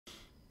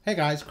Hey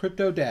guys,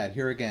 CryptoDad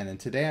here again, and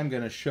today I'm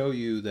going to show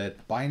you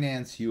that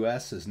Binance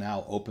US is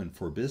now open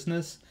for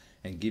business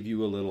and give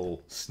you a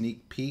little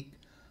sneak peek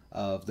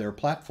of their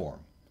platform.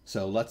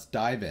 So let's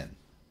dive in.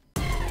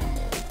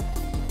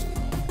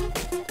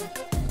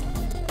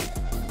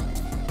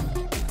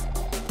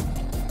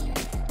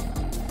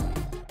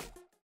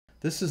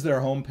 This is their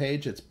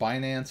homepage. It's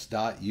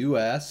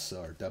Binance.us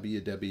or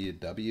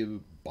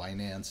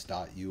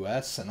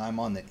www.binance.us, and I'm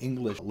on the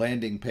English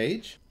landing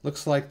page.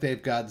 Looks like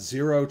they've got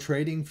 0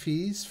 trading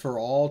fees for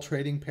all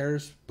trading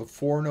pairs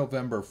before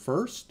November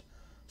 1st.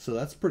 So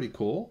that's pretty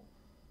cool.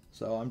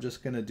 So I'm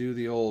just going to do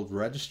the old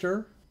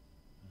register.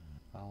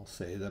 I'll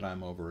say that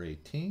I'm over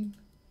 18.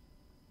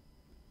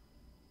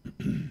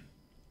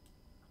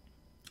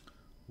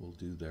 We'll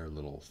do their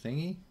little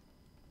thingy.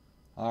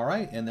 All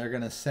right, and they're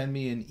going to send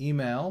me an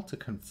email to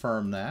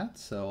confirm that.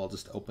 So I'll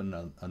just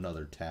open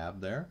another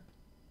tab there.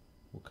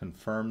 We'll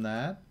confirm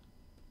that.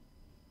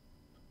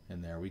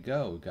 And there we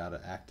go. We've got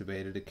an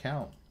activated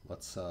account.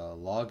 Let's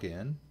log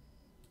in.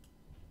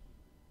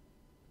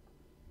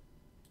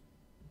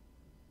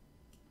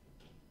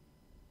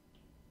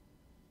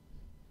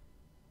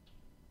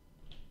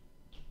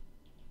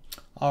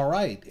 All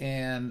right,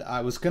 and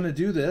I was going to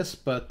do this,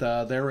 but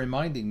they're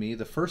reminding me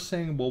the first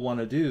thing we'll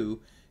want to do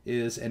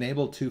is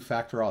enable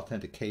two-factor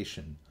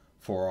authentication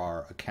for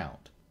our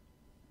account.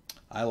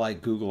 I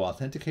like Google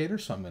Authenticator,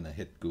 so I'm going to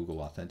hit Google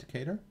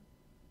Authenticator.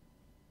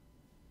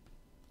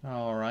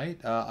 All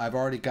right, I've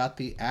already got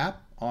the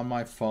app on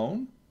my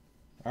phone.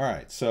 All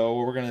right, so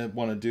what we're going to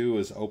want to do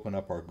is open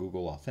up our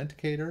Google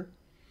Authenticator,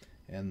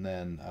 and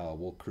then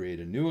we'll create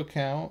a new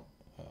account,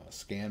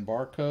 scan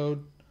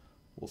barcode.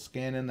 We'll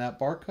scan in that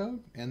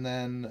barcode, and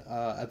then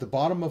at the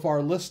bottom of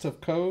our list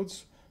of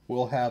codes,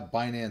 we'll have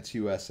Binance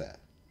USA.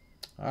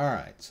 All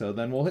right, so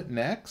then we'll hit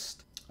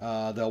next.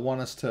 They'll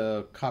want us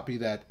to copy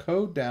that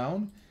code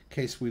down in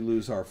case we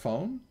lose our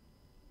phone.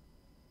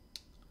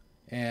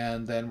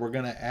 And then we're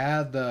going to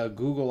add the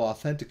Google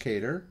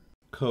Authenticator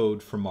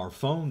code from our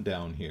phone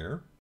down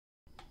here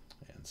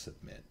and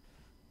submit.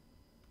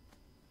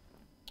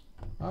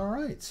 All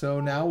right, so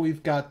now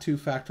we've got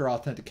two-factor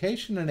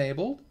authentication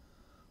enabled.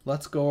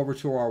 Let's go over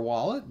to our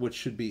wallet, which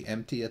should be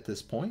empty at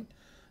this point.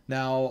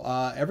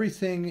 Now,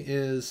 everything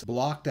is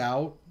blocked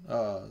out.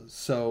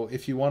 So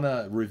if you want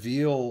to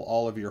reveal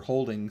all of your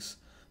holdings,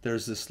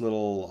 there's this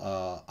little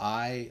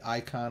eye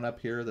icon up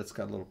here that's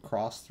got a little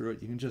cross through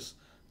it. You can just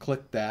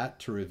click that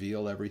to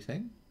reveal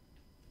everything.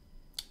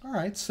 All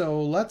right,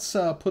 so let's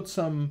put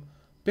some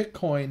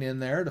Bitcoin in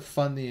there to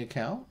fund the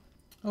account.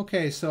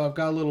 Okay, so I've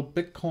got a little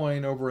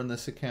Bitcoin over in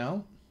this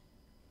account.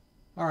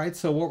 All right,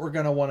 so what we're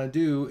going to want to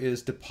do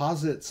is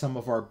deposit some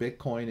of our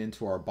Bitcoin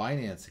into our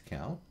Binance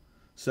account.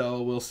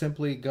 So we'll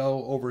simply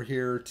go over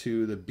here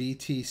to the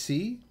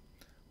BTC.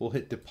 We'll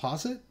hit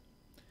deposit,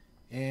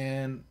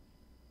 and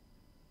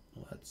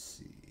let's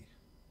see.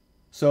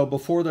 So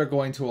before they're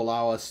going to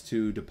allow us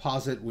to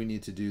deposit, we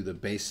need to do the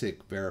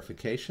basic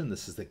verification.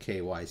 This is the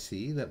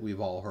KYC that we've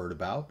all heard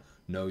about.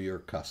 Know your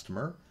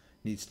customer.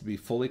 Needs to be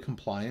fully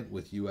compliant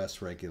with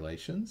US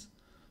regulations.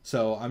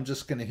 So I'm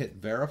just going to hit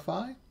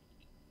verify.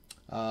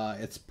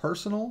 It's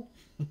personal.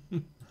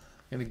 I'm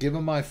going to give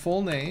them my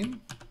full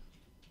name.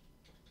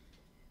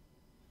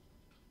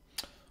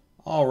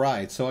 All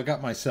right, so I got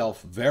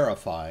myself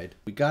verified.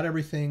 We got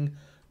everything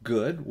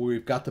good.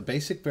 We've got the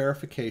basic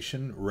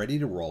verification ready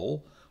to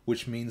roll,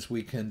 which means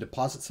we can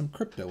deposit some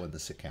crypto in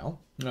this account.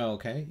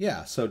 Okay,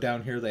 yeah, so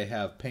down here they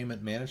have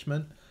payment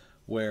management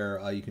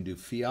where you can do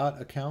fiat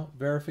account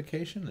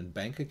verification and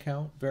bank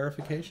account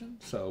verification,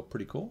 so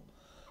pretty cool.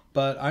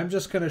 But I'm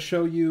just going to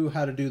show you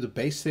how to do the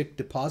basic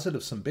deposit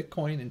of some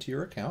Bitcoin into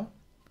your account.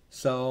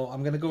 So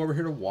I'm going to go over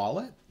here to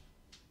Wallet.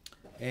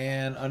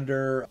 And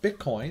under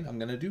Bitcoin, I'm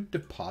going to do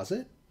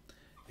deposit.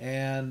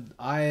 And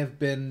I have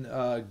been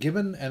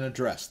given an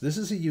address. This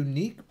is a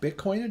unique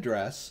Bitcoin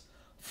address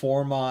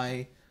for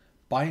my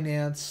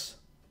Binance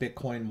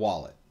Bitcoin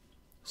wallet.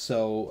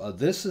 So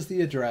this is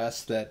the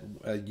address,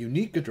 a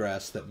unique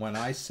address that when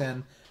I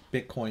send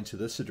Bitcoin to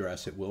this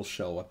address, it will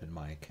show up in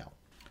my account.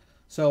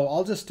 So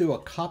I'll just do a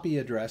copy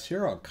address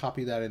here. I'll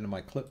copy that into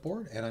my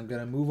clipboard, and I'm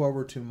going to move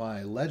over to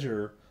my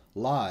Ledger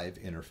Live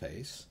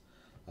interface.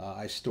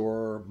 I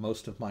store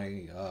most of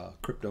my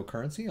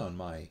cryptocurrency on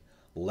my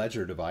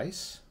Ledger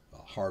device,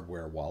 a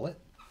hardware wallet.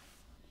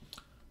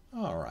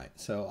 All right,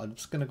 so I'm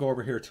just going to go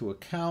over here to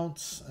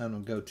accounts, and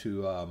I'll go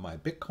to my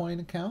Bitcoin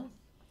account.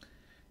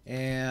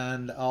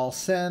 And I'll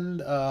send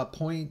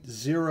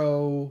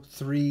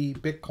 0.03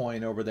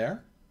 Bitcoin over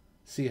there.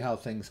 See how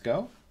things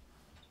go.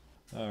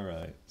 All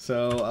right,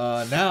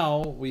 so now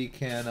we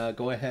can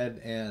go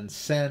ahead and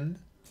send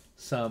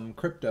some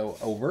crypto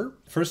over.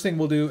 First thing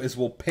we'll do is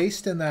we'll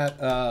paste in that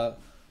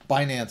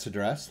Binance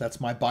address.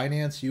 That's my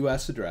Binance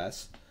US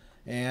address.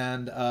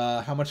 And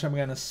how much I'm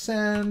going to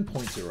send?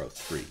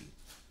 0.03.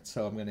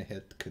 So I'm going to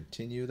hit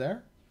continue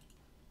there.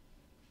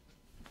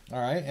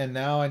 All right, and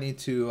now I need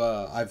to,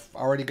 I've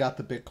already got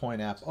the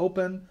Bitcoin app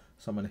open,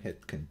 so I'm going to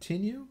hit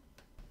continue.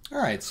 All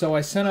right, so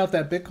I sent out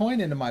that Bitcoin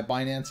into my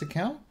Binance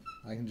account.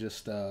 I can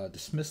just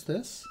dismiss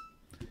this.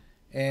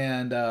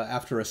 And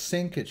after a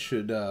sync, it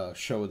should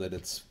show that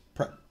it's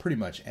pretty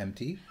much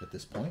empty at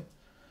this point.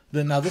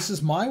 Then now this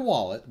is my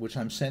wallet, which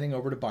I'm sending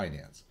over to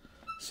Binance.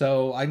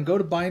 So I can go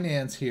to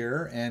Binance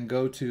here and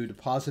go to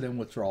deposit and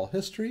withdrawal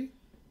history.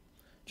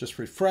 Just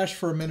refresh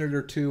for a minute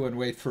or two and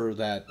wait for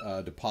that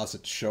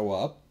deposit to show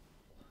up.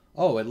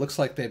 Oh, it looks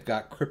like they've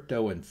got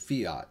crypto and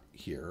fiat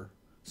here.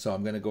 So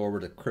I'm going to go over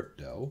to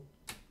crypto.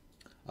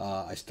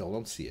 I still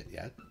don't see it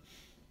yet.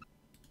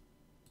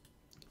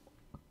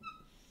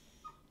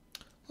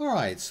 All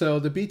right, so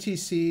the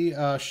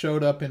BTC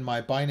showed up in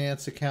my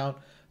Binance account.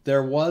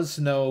 There was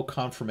no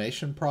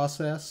confirmation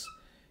process.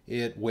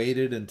 It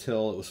waited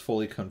until it was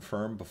fully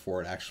confirmed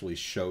before it actually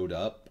showed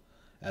up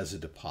as a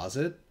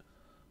deposit.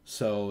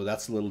 So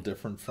that's a little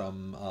different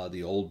from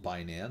the old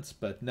Binance,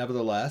 but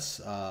nevertheless,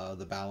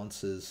 the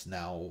balance has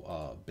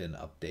now been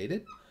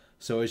updated.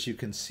 So as you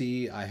can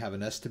see, I have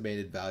an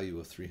estimated value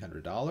of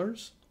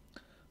 $300.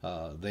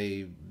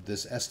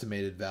 This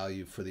estimated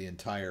value for the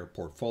entire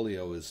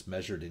portfolio is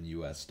measured in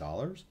US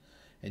dollars.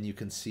 And you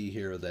can see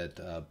here that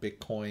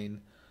Bitcoin,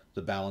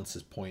 the balance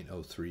is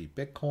 0.03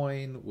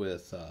 Bitcoin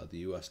with the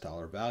US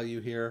dollar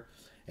value here.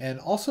 And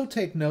also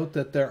take note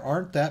that there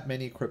aren't that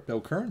many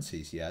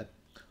cryptocurrencies yet.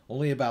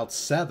 Only about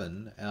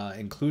 7,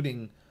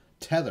 including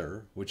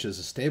Tether, which is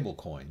a stable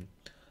coin.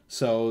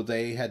 So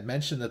they had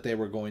mentioned that they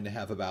were going to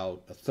have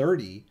about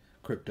 30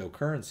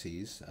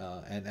 cryptocurrencies,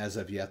 and as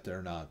of yet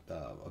they're not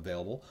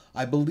available.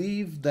 I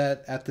believe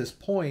that at this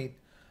point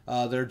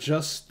they're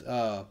just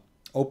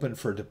open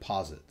for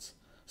deposits.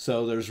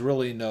 So there's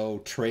really no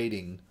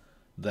trading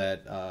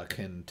that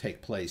can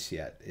take place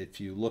yet.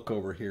 If you look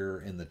over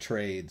here in the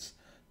trades,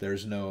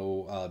 there's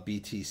no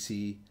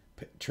BTC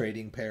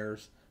trading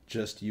pairs,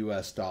 just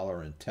US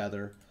dollar and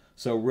Tether.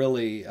 So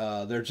really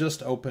they're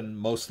just open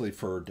mostly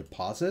for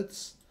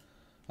deposits.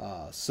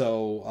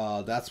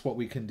 So that's what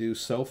we can do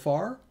so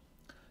far.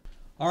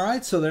 All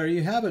right, so there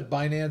you have it.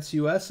 Binance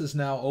US is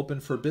now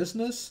open for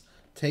business,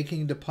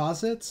 taking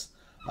deposits.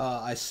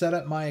 I set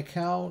up my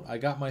account, I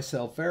got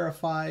myself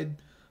verified,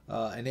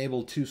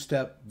 enabled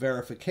two-step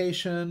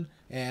verification,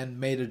 and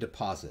made a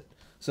deposit.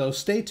 So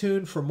stay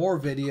tuned for more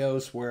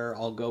videos where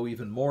I'll go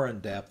even more in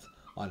depth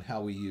on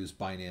how we use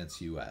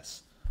Binance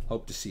US.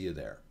 Hope to see you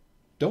there.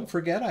 Don't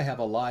forget, I have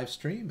a live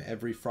stream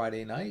every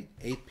Friday night,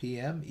 8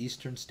 p.m.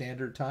 Eastern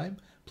Standard Time.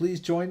 Please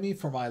join me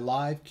for my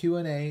live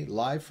Q&A,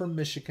 live from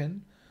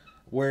Michigan,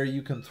 where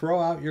you can throw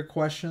out your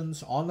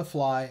questions on the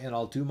fly, and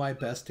I'll do my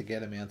best to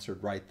get them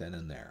answered right then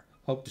and there.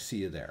 Hope to see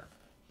you there.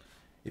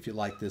 If you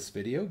like this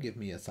video, give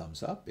me a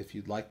thumbs up. If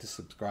you'd like to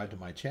subscribe to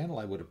my channel,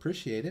 I would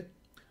appreciate it.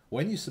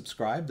 When you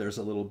subscribe, there's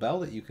a little bell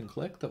that you can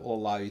click that will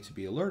allow you to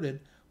be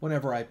alerted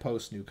whenever I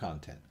post new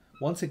content.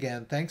 Once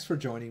again, thanks for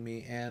joining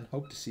me, and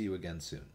hope to see you again soon.